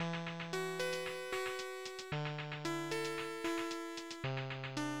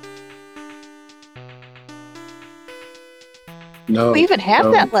No. We even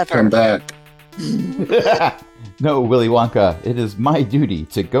have that lever. Come back. No, Willy Wonka, it is my duty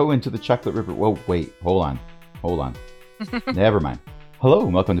to go into the chocolate river. Whoa, wait, hold on. Never mind. Hello,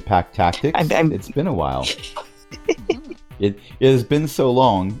 and welcome to Pack Tactics. It's been a while. It has been so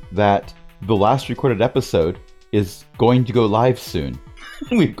long that the last recorded episode is going to go live soon.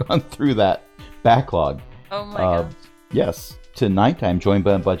 We've gone through that backlog. Oh my gosh. Yes. Tonight, I'm joined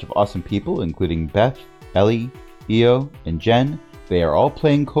by a bunch of awesome people, including Beth, Ellie, Io, and Jen. They are all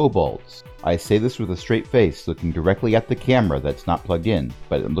playing kobolds. I say this with a straight face, looking directly at the camera that's not plugged in,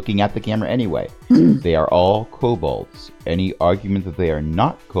 but I'm looking at the camera anyway. They are all kobolds. Any argument that they are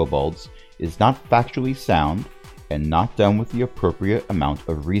not kobolds is not factually sound and not done with the appropriate amount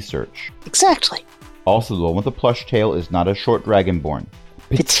of research. Exactly. Also, the one with the plush tail is not a short dragonborn.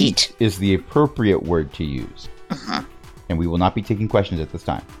 Petite is the appropriate word to use. Uh-huh. And we will not be taking questions at this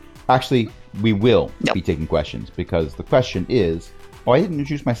time. Actually, we will be taking questions because the question is, I didn't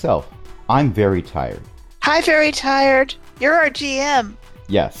introduce myself. I'm very tired. Hi, very tired. You're our GM.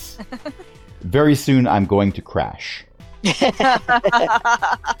 Yes. Very soon I'm going to crash.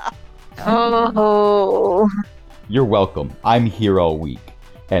 Oh. You're welcome. I'm here all week.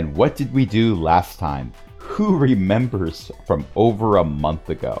 And what did we do last time? Who remembers from over a month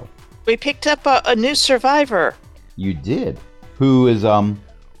ago? We picked up a new survivor. You did. Who is a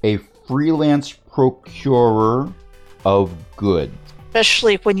freelance procurer of goods.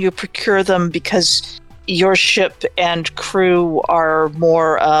 Especially when you procure them because your ship and crew are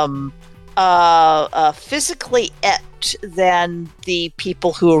more physically et than the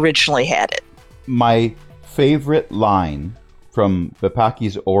people who originally had it. My favorite line from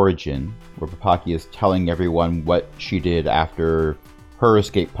Bapaki's origin, where Bapaki is telling everyone what she did after her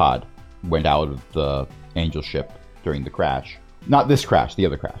escape pod went out of the angel ship during the crash. Not this crash, the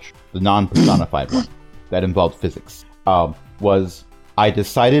other crash. The non-personified one that involved physics. Was, I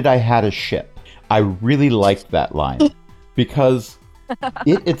decided I had a ship. I really liked that line because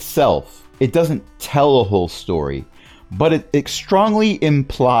it itself, it doesn't tell a whole story, but it strongly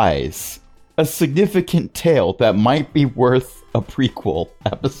implies a significant tale that might be worth a prequel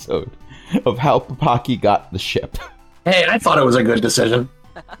episode of how Bapaki got the ship. Hey, I thought it was a good decision.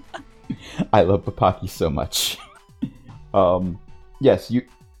 I love Bapaki so much. Yes,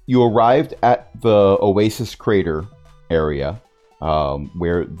 you arrived at the Oasis Crater area,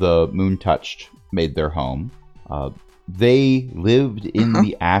 where the Moon Touched made their home. They lived in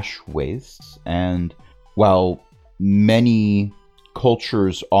the ash wastes, and while many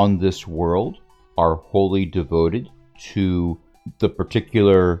cultures on this world are wholly devoted to the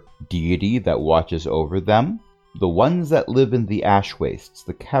particular deity that watches over them, the ones that live in the ash wastes,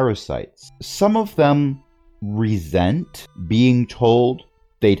 the Karasites, some of them resent being told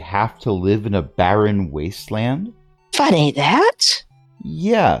they'd have to live in a barren wasteland. Funny that.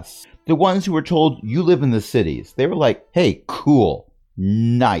 Yes. The ones who were told, you live in the cities, they were like, hey, cool,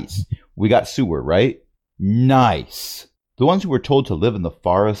 nice. We got sewer, right? Nice. The ones who were told to live in the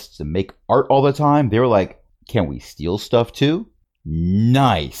forests and make art all the time, they were like, can we steal stuff too?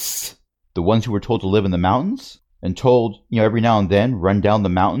 Nice. The ones who were told to live in the mountains and told, every now and then run down the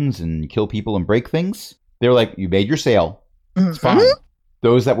mountains and kill people and break things, they were like, you made your sale. It's fine.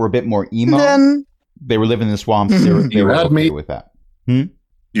 Those that were a bit more emo, they were living in the swamps. They were okay with that.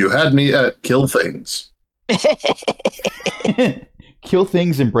 You had me at kill things. Kill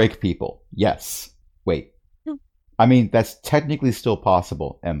things and break people. Yes. Wait. I mean, that's technically still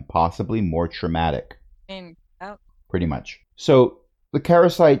possible and possibly more traumatic. Pretty much. So the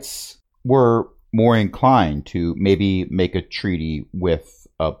Karasites were more inclined to maybe make a treaty with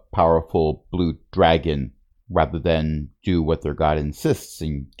a powerful blue dragon rather than do what their god insists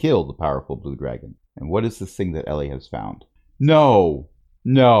and kill the powerful blue dragon. And what is this thing that Ellie has found? No.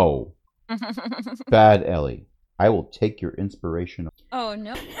 Bad Ellie. I will take your inspiration. Oh,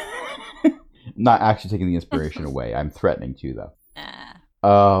 no. Not actually taking the inspiration away. I'm threatening to,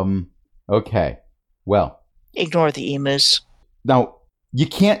 though. Okay. Well. Ignore the emus. Now, you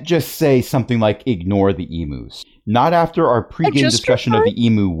can't just say something like ignore the emus. Not after our pregame discussion of the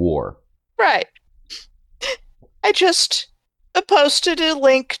emu war. Right. I just posted a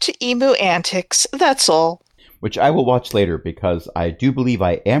link to emu antics. That's all. Which I will watch later because I do believe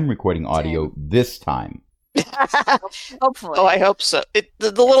I am recording audio this time. Hopefully. Oh, I hope so.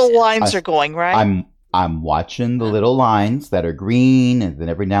 The little lines are going, right? I'm watching the little lines that are green, and then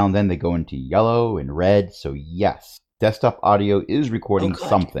every now and then they go into yellow and red. So yes, desktop audio is recording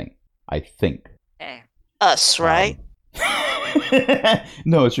something, I think. Us, right?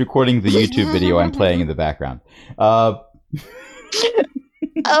 No, it's recording the YouTube video I'm playing in the background. Oh.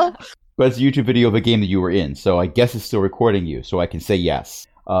 But it's a YouTube video of a game that you were in, so I guess it's still recording you, so I can say yes.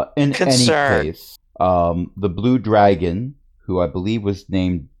 In Concern. any case, the blue dragon, who I believe was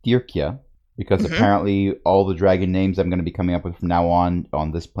named Dirkja, because apparently all the dragon names I'm going to be coming up with from now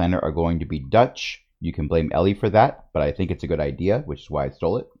on this planet are going to be Dutch. You can blame Ellie for that, but I think it's a good idea, which is why I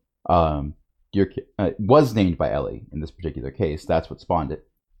stole it. Dirkja was named by Ellie in this particular case. That's what spawned it.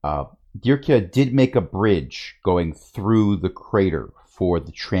 Dirkja did make a bridge going through the crater for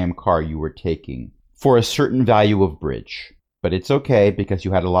the tram car you were taking for a certain value of bridge. But it's okay because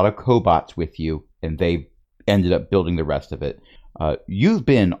you had a lot of cobots with you, and they ended up building the rest of it. You've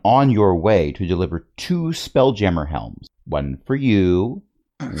been on your way to deliver 2 Spelljammer helms. One for you,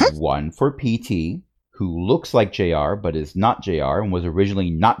 one for PT, who looks like JR but is not JR and was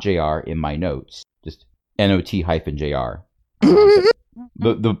originally not JR in my notes. Just NOT-JR.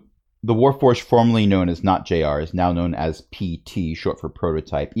 The Warforce formerly known as not JR is now known as PT, short for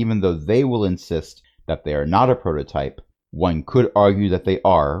prototype. Even though they will insist that they are not a prototype, one could argue that they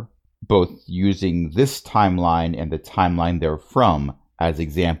are, both using this timeline and the timeline they're from as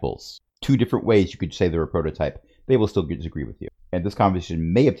examples. 2 different ways you could say they're a prototype. They will still disagree with you. And this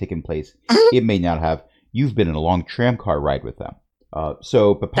conversation may have taken place. It may not have. You've been in a long tramcar ride with them.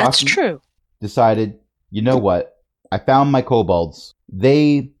 So That's Papaki true. decided, you know what? I found my kobolds.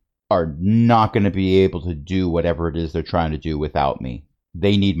 They are not going to be able to do whatever it is they're trying to do without me.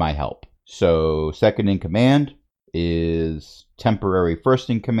 They need my help. So second in command is temporary first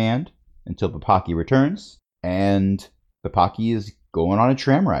in command until Papaki returns. And Papaki is going on a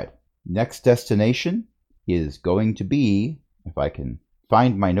tram ride. Next destination is going to be, if I can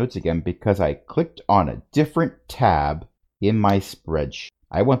find my notes again, because I clicked on a different tab in my spreadsheet.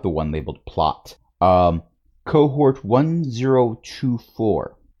 I want the one labeled plot. Cohort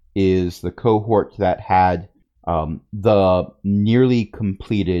 1024 is the cohort that had the nearly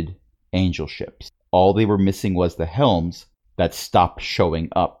completed angel ships. All they were missing was the helms that stopped showing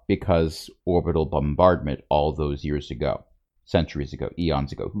up because orbital bombardment all those years ago, centuries ago,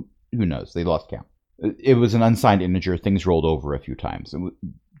 eons ago. Who knows? They lost count. It was an unsigned integer. Things rolled over a few times.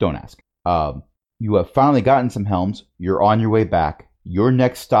 Don't ask. You have finally gotten some helms. You're on your way back. Your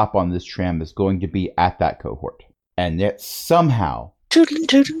next stop on this tram is going to be at that cohort. And yet somehow,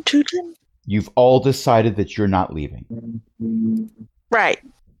 Toodlin. you've all decided that you're not leaving. Right.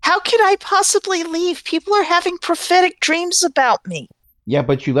 How can I possibly leave? People are having prophetic dreams about me. Yeah,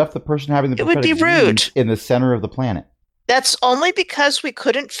 but you left the person having the It would prophetic be rude. dreams in the center of the planet. That's only because we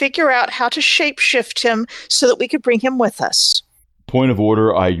couldn't figure out how to shapeshift him so that we could bring him with us. Point of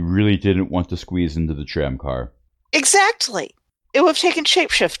order, I really didn't want to squeeze into the tram car. Exactly. It would have taken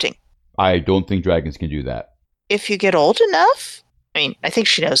shapeshifting. I don't think dragons can do that. If you get old enough. I mean, I think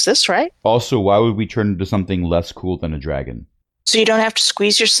she knows this, right? Also, why would we turn into something less cool than a dragon? So you don't have to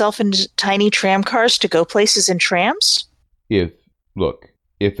squeeze yourself into tiny tram cars to go places in trams? If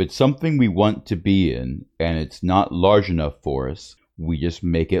it's something we want to be in, and it's not large enough for us, we just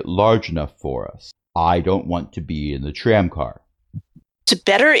make it large enough for us. I don't want to be in the tram car. To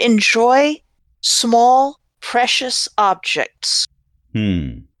better enjoy small, precious objects.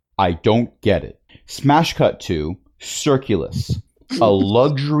 I don't get it. Smash cut to Circulus, a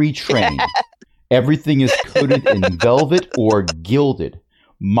luxury train. Everything is coated in velvet or gilded.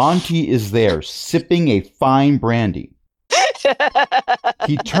 Monty is there, sipping a fine brandy.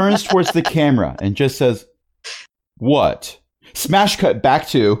 He turns towards the camera and just says, "What?" Smash cut back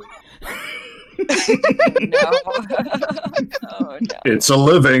to... No. Oh, no. It's a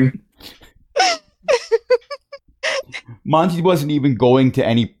living. Monty wasn't even going to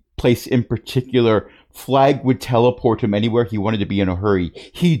any place in particular. Flag would teleport him anywhere he wanted to be in a hurry.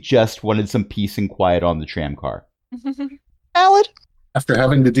 He just wanted some peace and quiet on the tram car. Valid. After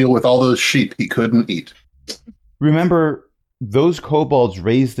having to deal with all those sheep he couldn't eat. Remember, those kobolds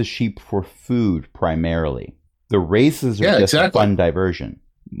raise the sheep for food primarily. The races are just a fun diversion.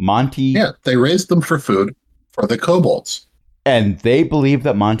 Monty... Yeah, they raised them for food for the kobolds. And they believe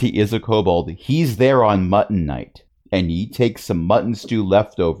that Monty is a kobold. He's there on mutton night. And he takes some mutton stew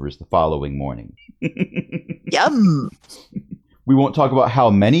leftovers the following morning. Yum. We won't talk about how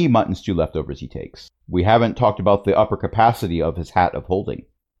many mutton stew leftovers he takes. We haven't talked about the upper capacity of his hat of holding.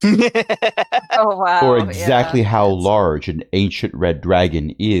 Oh, wow. Or exactly Yeah. how large an ancient red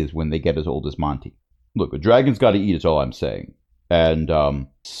dragon is when they get as old as Monty. Look, a dragon's got to eat is all I'm saying. And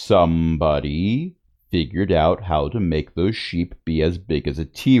somebody figured out how to make those sheep be as big as a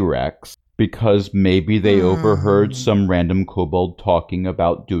T-Rex because maybe they overheard some random kobold talking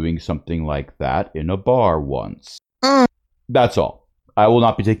about doing something like that in a bar once. That's all. I will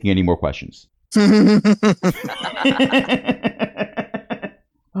not be taking any more questions.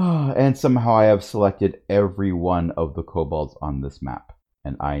 And somehow I have selected every one of the kobolds on this map.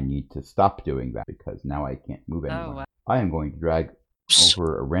 And I need to stop doing that because now I can't move anymore. wow. I am going to drag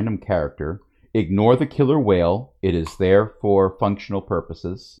over a random character. Ignore the killer whale. It is there for functional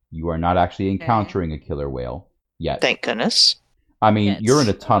purposes. You are not actually encountering a killer whale yet. Thank goodness. I mean, Yes. you're in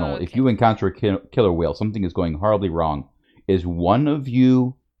a tunnel. Okay. If you encounter a killer whale, something is going horribly wrong. Is one of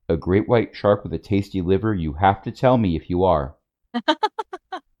you a great white shark with a tasty liver? You have to tell me if you are.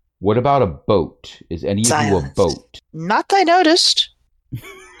 What about a boat? Is any of you a Silence. boat? Not that I noticed.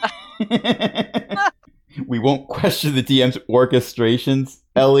 We won't question the DM's orchestrations.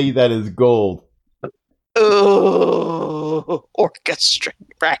 Ellie, that is gold. Oh, orchestra.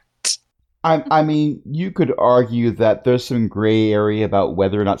 Right. I mean, you could argue that there's some gray area about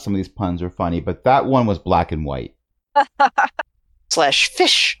whether or not some of these puns are funny, but that one was black and white. Slash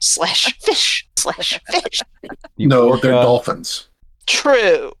fish. Slash fish. Slash fish. The No, orca, they're dolphins.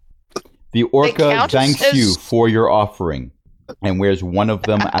 True. The orca count thanks as- you for your offering and wears one of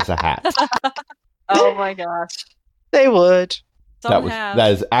them as a hat. Oh my gosh. They would. Some have.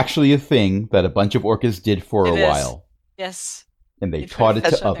 That is actually a thing that a bunch of orcas did for It a is. while, Yes. and they They taught it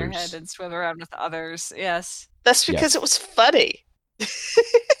put to fish on their head others. and swim around with others. Yes. That's because it was funny.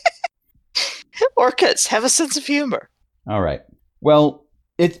 Orcas have a sense of humor. All right. Well,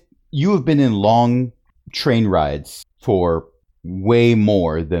 you have been in long train rides for way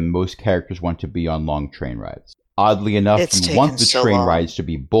more than most characters want to be on long train rides. Oddly enough, It's you want taken the so train long. rides to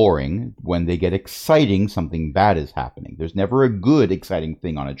be boring. When they get exciting, something bad is happening. There's never a good, exciting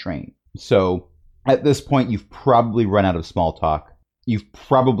thing on a train. So, at this point, you've probably run out of small talk. You've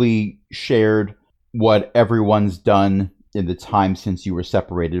probably shared what everyone's done in the time since you were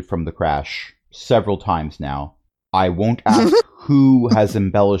separated from the crash several times now. I won't ask who has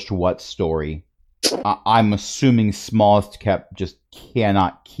embellished what story. I'm assuming Smallest Kept just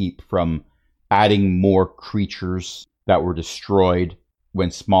cannot keep from adding more creatures that were destroyed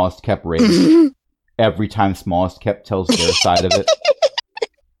when Smallest Kept raised. Every time Smallest Kept tells their side of it.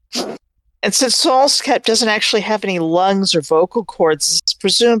 And since Solskep doesn't actually have any lungs or vocal cords, it's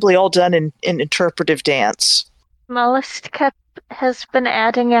presumably all done in interpretive dance. Smallest Cup has been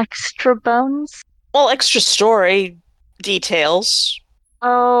adding extra bones. Well, extra story details.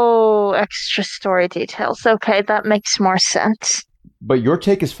 Oh, extra story details. Okay, that makes more sense. But your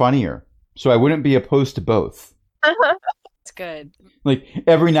take is funnier, so I wouldn't be opposed to both. It's good. Like,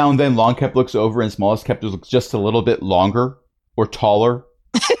 every now and then, Long Kept looks over and Smallest Kept looks just a little bit longer or taller.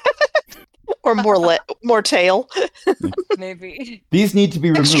 Or more tail. Maybe. These need to be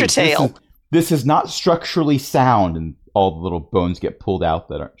removed. Extra tail. This is not structurally sound, and all the little bones get pulled out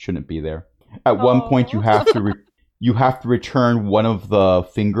that shouldn't be there. At one point, you have to return one of the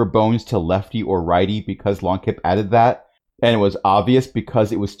finger bones to lefty or righty because Longkep added that, and it was obvious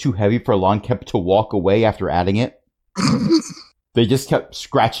because it was too heavy for Longkep to walk away after adding it. They just kept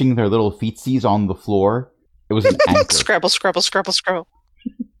scratching their little feetsies on the floor. It was an anchor. Scrabble, scrabble, scrabble, scrabble.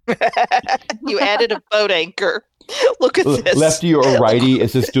 You added a boat anchor. Look at this. Lefty or righty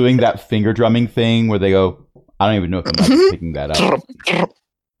is just doing that finger drumming thing where they go, I don't even know if I'm like picking that up.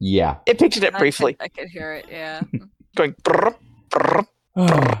 Yeah. It picked it up briefly. I could hear it, yeah. Going brr, brr.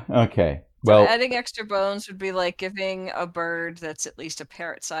 Okay. So Well, adding extra bones would be like giving a bird that's at least a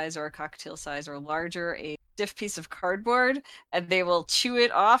parrot size or a cocktail size or larger a stiff piece of cardboard, and they will chew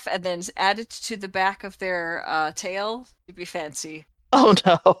it off and then add it to the back of their tail to be fancy. Oh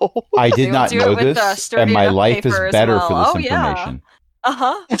no. I They did will not do know it with, this, sturdy and my enough life is paper as better well. for this Oh, yeah. information.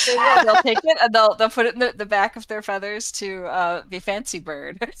 They'll take it and they'll put it in the back of their feathers to be fancy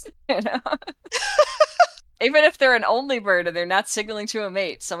bird. You know? Even if they're an only bird and they're not signaling to a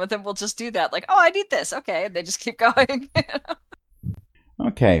mate, some of them will just do that. Like, oh, I need this. Okay, and they just keep going.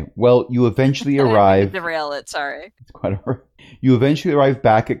 Okay. Well, you eventually I didn't mean to arrive. derail it. Sorry. It's quite alright. You eventually arrive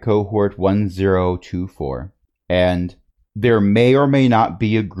back at cohort 1024, and there may or may not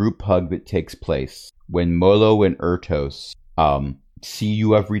be a group hug that takes place when Molo and Ertos see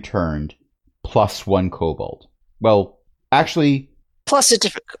you have returned, plus one kobold. Well, actually, Plus a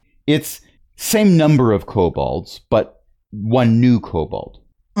different. it's same number of kobolds, but one new kobold.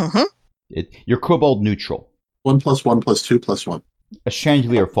 Mhm. You're kobold neutral. 1 + 1 + 2 + 1. A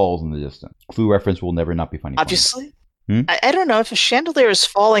chandelier falls in the distance. Clue reference will never not be funny. for me. Obviously. Hmm? I don't know. If a chandelier is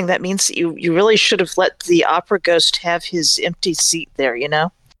falling, that means that you really should have let the opera ghost have his empty seat there, you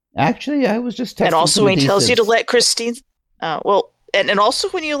know? Actually, I was just And testing also some when he tells you to adhesives. let Christine. And also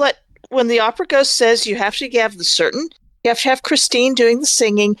when the opera ghost says you have to have you have to have Christine doing the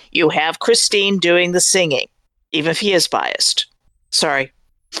singing, you have Christine doing the singing, even if he is biased. Sorry.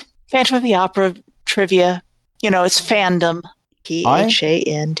 Phantom of the Opera trivia. You know, it's fandom.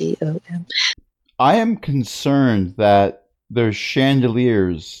 Phandom. I am concerned that there's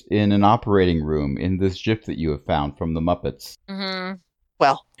chandeliers in an operating room in this GIF that you have found from the Muppets. Mm-hmm.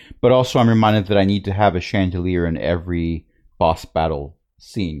 Well, But also I'm reminded that I need to have a chandelier in every boss battle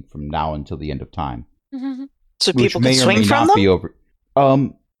scene from now until the end of time. Mm-hmm. so Which people may can or swing may from not them? be over.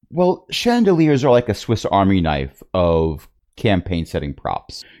 Well, chandeliers are like a Swiss Army knife of campaign setting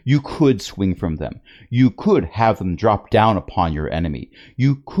props. You could swing from them. You could have them drop down upon your enemy.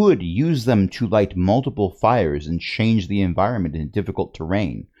 You could use them to light multiple fires and change the environment in difficult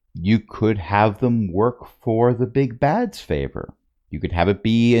terrain. You could have them work for the big bad's favor. You could have it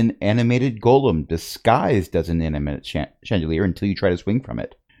be an animated golem disguised as an animated chandelier until you try to swing from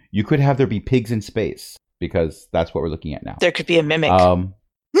it. You could have there be pigs in space, because that's what we're looking at now. There could be a mimic.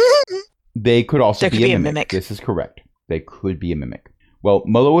 They could also There could be a mimic. This is correct. They could be a mimic. Well,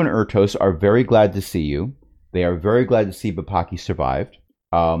 Molo and Ertos are very glad to see you. They are very glad to see Bapaki survived.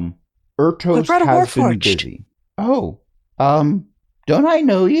 Ertos brought a has been Warforged. busy. Oh, don't I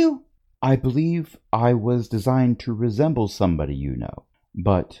know you? I believe I was designed to resemble somebody you know.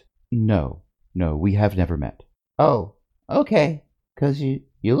 But no, we have never met. Oh, okay. 'Cause you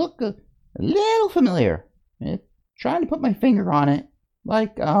look a little familiar. Trying to put my finger on it.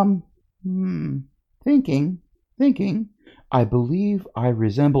 Like, thinking. I believe I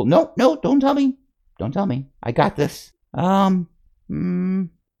resemble... No, don't tell me. Don't tell me. I got this.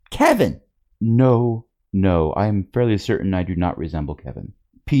 Kevin. No, I am fairly certain I do not resemble Kevin.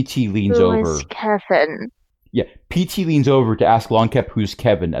 PT leans Who over. is Kevin? Yeah, PT leans over to ask Longcap who's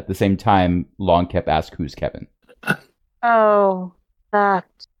Kevin. At the same time, Longcap asks who's Kevin. Oh, that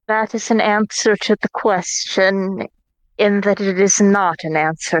is an answer to the question, in that it is not an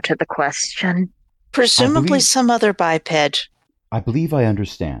answer to the question. Presumably believe- some other biped. I believe I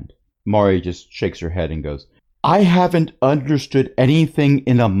understand. Mari just shakes her head and goes, I haven't understood anything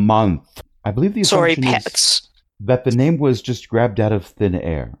in a month. I believe the Sorry, assumption is pets. that the name was just grabbed out of thin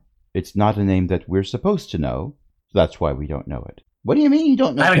air. It's not a name that we're supposed to know, so that's why we don't know it. What do you mean you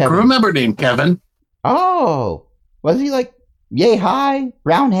don't know I had a Kevin? crew member named Kevin. Oh, was he like yay high,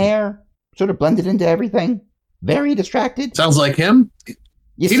 brown hair, sort of blended into everything? Very distracted? Sounds like him. You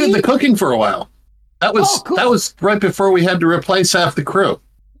He see? did the cooking for a while. That was Oh, cool. that was right before we had to replace half the crew.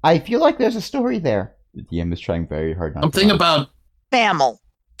 I feel like there's a story there. The DM is trying very hard not I'm to thinking laugh. about, Mammal.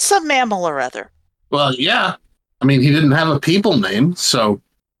 Some mammal or other. well, yeah. I mean, he didn't have a people name, so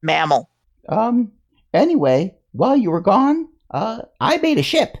Mammal. Anyway, while you were gone, I made a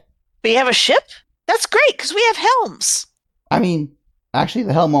ship. We have a ship? That's great, because we have helms. I mean, actually,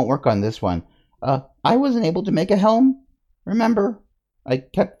 the helm won't work on this one. I wasn't able to make a helm. Remember? I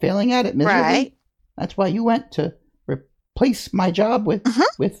kept failing at it miserably. Right. That's why you went to replace my job with, Mhm.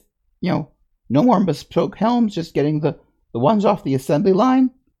 with no more bespoke helms, just getting the ones off the assembly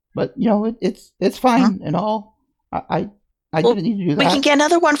line. But, it's fine and all. I Well, didn't need to do We that. can get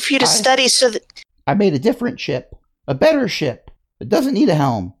another one for you to I- study so that I made a different ship. A better ship. It doesn't need a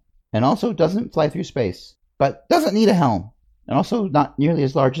helm. And also doesn't fly through space. But doesn't need a helm. And also not nearly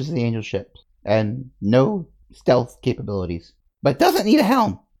as large as the Angel ship. And no stealth capabilities. But doesn't need a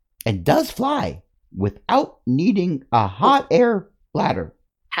helm. And does fly. Without needing a hot air bladder.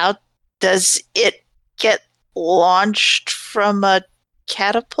 how does it get launched from a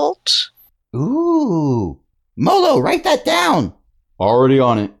catapult? Ooh. Molo, write that down. Already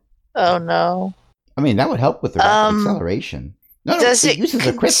on it. Oh no. I mean, that would help with the rapid Um, acceleration. No, Does it uses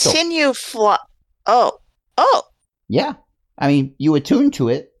a crystal. continue fly? Oh. Yeah. I mean, you attune to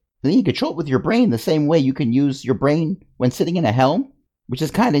it, then you control it with your brain the same way you can use your brain when sitting in a helm, which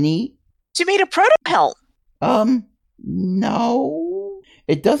is kind of neat. So you made a proto helm. No.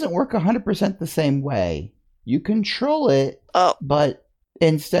 It doesn't work 100% the same way. You control it, Oh. but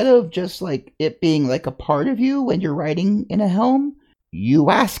instead of just like it being like a part of you when you're riding in a helm, you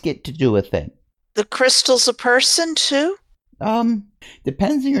ask it to do a thing. The crystal's a person too?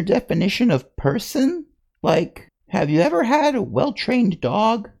 Depends on your definition of person. Like, have you ever had a well-trained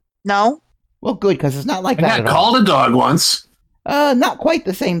dog? No. Well, good, because it's not like I that got at all. called a dog once. Not quite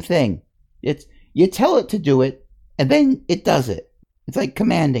the same thing. It's you tell it to do it, and then it does it. It's like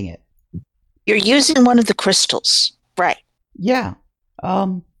commanding it. You're using one of the crystals. Right. Yeah.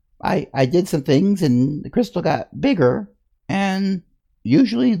 I did some things, and the crystal got bigger, and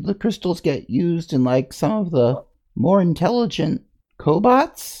usually the crystals get used in like some of the more intelligent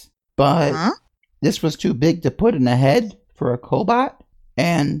cobots, but Huh? this was too big to put in a head for a cobot,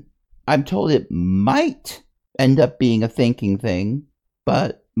 and I'm told it might end up being a thinking thing,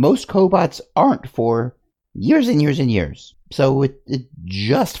 but most cobots aren't for years and years and years. So it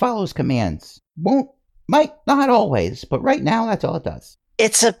just follows commands. Won't Might not always, but right now that's all it does.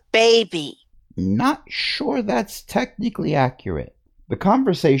 It's a baby. Not sure that's technically accurate. The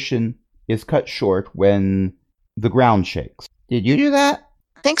conversation is cut short when the ground shakes. Did you do that?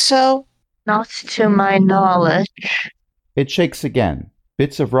 I think so. Not to my knowledge. It shakes again.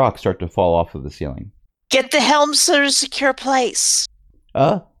 Bits of rock start to fall off of the ceiling. Get the helms to a secure place.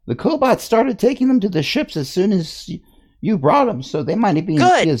 The cobots started taking them to the ships as soon as you brought them, so they might be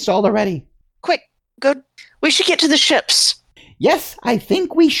installed already. Quick, go. We should get to the ships. Yes, I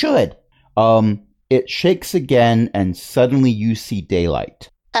think we should. It shakes again, and suddenly you see daylight.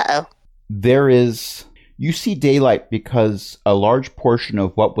 Uh-oh. You see daylight because a large portion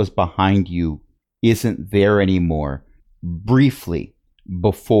of what was behind you isn't there anymore. Briefly,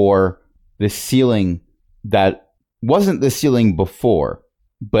 before the ceiling that wasn't the ceiling before,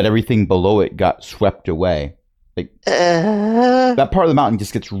 but everything below it got swept away. That part of the mountain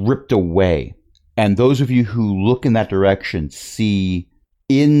just gets ripped away. And those of you who look in that direction see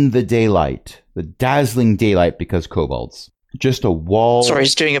in the daylight, the dazzling daylight because kobolds, just a wall. Sorry,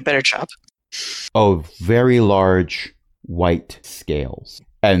 he's doing a better job. Of very large white scales.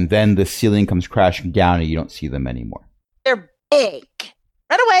 And then the ceiling comes crashing down and you don't see them anymore. They're big.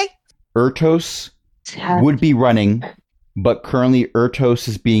 Run away. Ertos would be running, but currently Ertos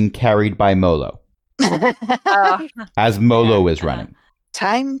is being carried by Molo. As Molo is running.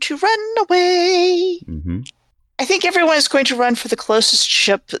 Time to run away. Mm-hmm. I think everyone is going to run for the closest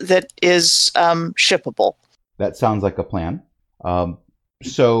ship that is shippable. That sounds like a plan.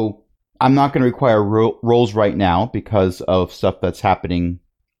 So I'm not going to require rolls right now because of stuff that's happening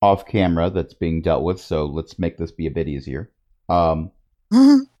off camera that's being dealt with. So let's make this be a bit easier.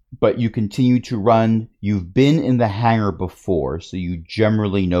 But you continue to run. You've been in the hangar before, so you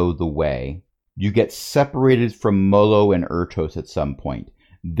generally know the way. You get separated from Molo and Ertos at some point.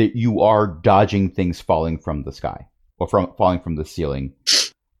 That you are dodging things falling from the sky or falling from the ceiling.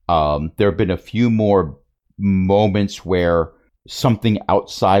 There have been a few more moments where something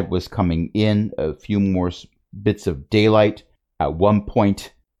outside was coming in, a few more bits of daylight. At one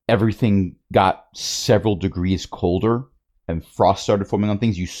point, everything got several degrees colder and frost started forming on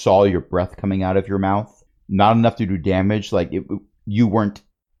things. You saw your breath coming out of your mouth. Not enough to do damage. You weren't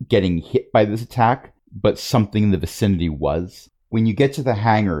getting hit by this attack, but something in the vicinity was. When you get to the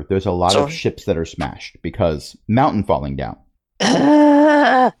hangar, there's a lot of ships that are smashed because mountain falling down.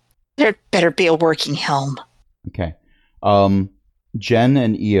 There better be a working helm. Okay. Jen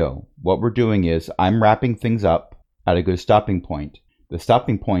and Io, what we're doing is I'm wrapping things up at a good stopping point. The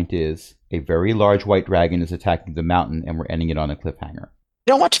stopping point is a very large white dragon is attacking the mountain and we're ending it on a cliffhanger. You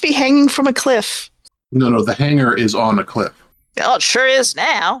don't want to be hanging from a cliff. No, the hangar is on a cliff. Well, it sure is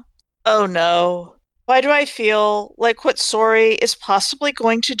now. Oh no. Why do I feel like what Sori is possibly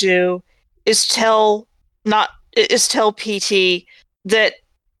going to do is tell PT that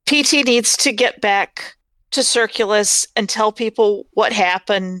PT needs to get back to Circulus and tell people what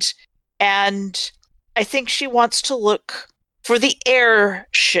happened, and I think she wants to look for the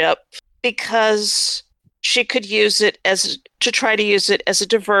airship because she could use it to try to use it as a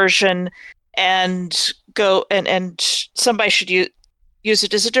diversion and go and somebody should use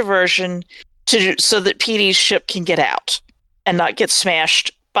it as a diversion so that PD's ship can get out and not get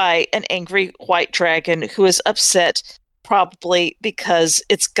smashed by an angry white dragon who is upset probably because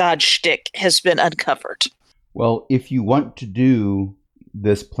its god shtick has been uncovered. Well, if you want to do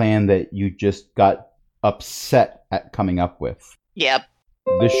this plan that you just got upset at coming up with. Yep.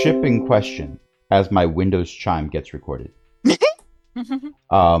 The ship in question, as my Windows chime gets recorded,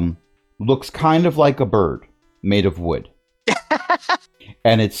 looks kind of like a bird made of wood.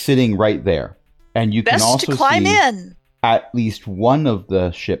 And it's sitting right there. And you can also climb see in. At least one of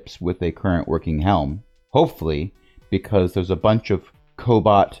the ships with a current working helm, hopefully, because there's a bunch of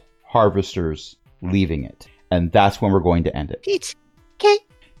cobot harvesters leaving it. And that's when we're going to end it. Pete. Okay.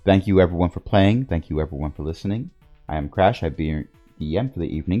 Thank you everyone for playing. Thank you everyone for listening. I am Crash. I've been your DM for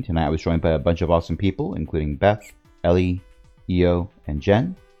the evening. Tonight I was joined by a bunch of awesome people, including Beth, Ellie, Io, and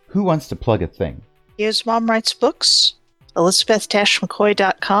Jen. Who wants to plug a thing? Io's mom writes books.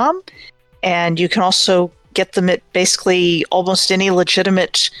 Elizabeth-McCoy.com. And you can also get them at basically almost any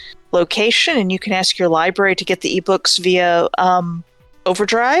legitimate location. And you can ask your library to get the ebooks via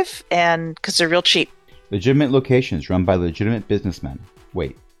Overdrive, and because they're real cheap. Legitimate locations run by legitimate businessmen.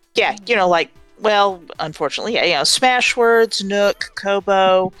 Wait. Yeah, unfortunately, Smashwords, Nook,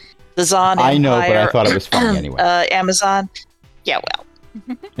 Kobo, the Zon Empire. I know, but I thought it was funny anyway. Amazon. Yeah, well.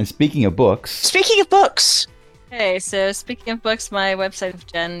 And speaking of books. Speaking of books. Hey, so speaking of books, my website is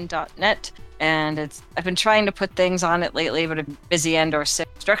jen.net. and I've been trying to put things on it lately, but I've been busy and/or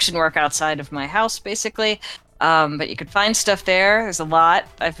sick construction work outside of my house, basically. But you can find stuff there. There's a lot.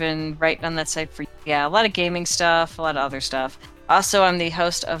 I've been writing on that site for a lot of gaming stuff, a lot of other stuff. Also, I'm the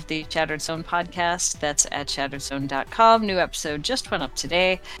host of the Shattered Zone podcast. That's at shatterzone.com. New episode just went up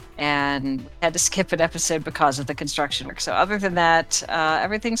today, and had to skip an episode because of the construction work. So other than that,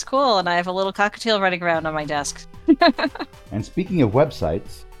 everything's cool, and I have a little cockatiel running around on my desk. And speaking of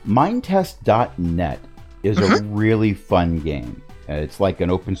websites, Mindtest.net is a really fun game. It's like an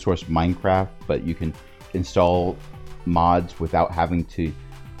open source Minecraft, but you can install mods without having to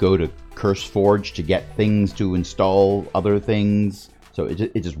go to CurseForge to get things to install other things. So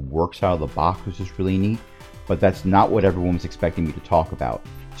it just works out of the box, which is really neat. But that's not what everyone was expecting me to talk about.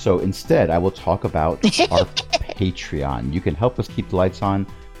 So instead, I will talk about our Patreon. You can help us keep the lights on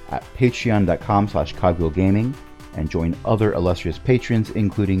at patreon.com/cogwheelgaming and join other illustrious patrons,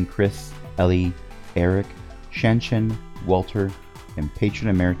 including Chris, Ellie, Eric, Shenshin, Walter, and patron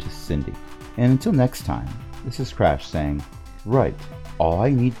emeritus Cindy. And until next time, this is Crash saying, right, all I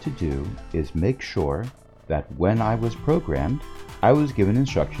need to do is make sure that when I was programmed, I was given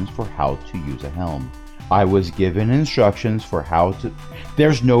instructions for how to use a helm. I was given instructions for how to...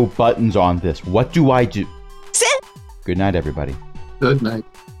 There's no buttons on this. What do I do? Sit. Good night, everybody. Good night.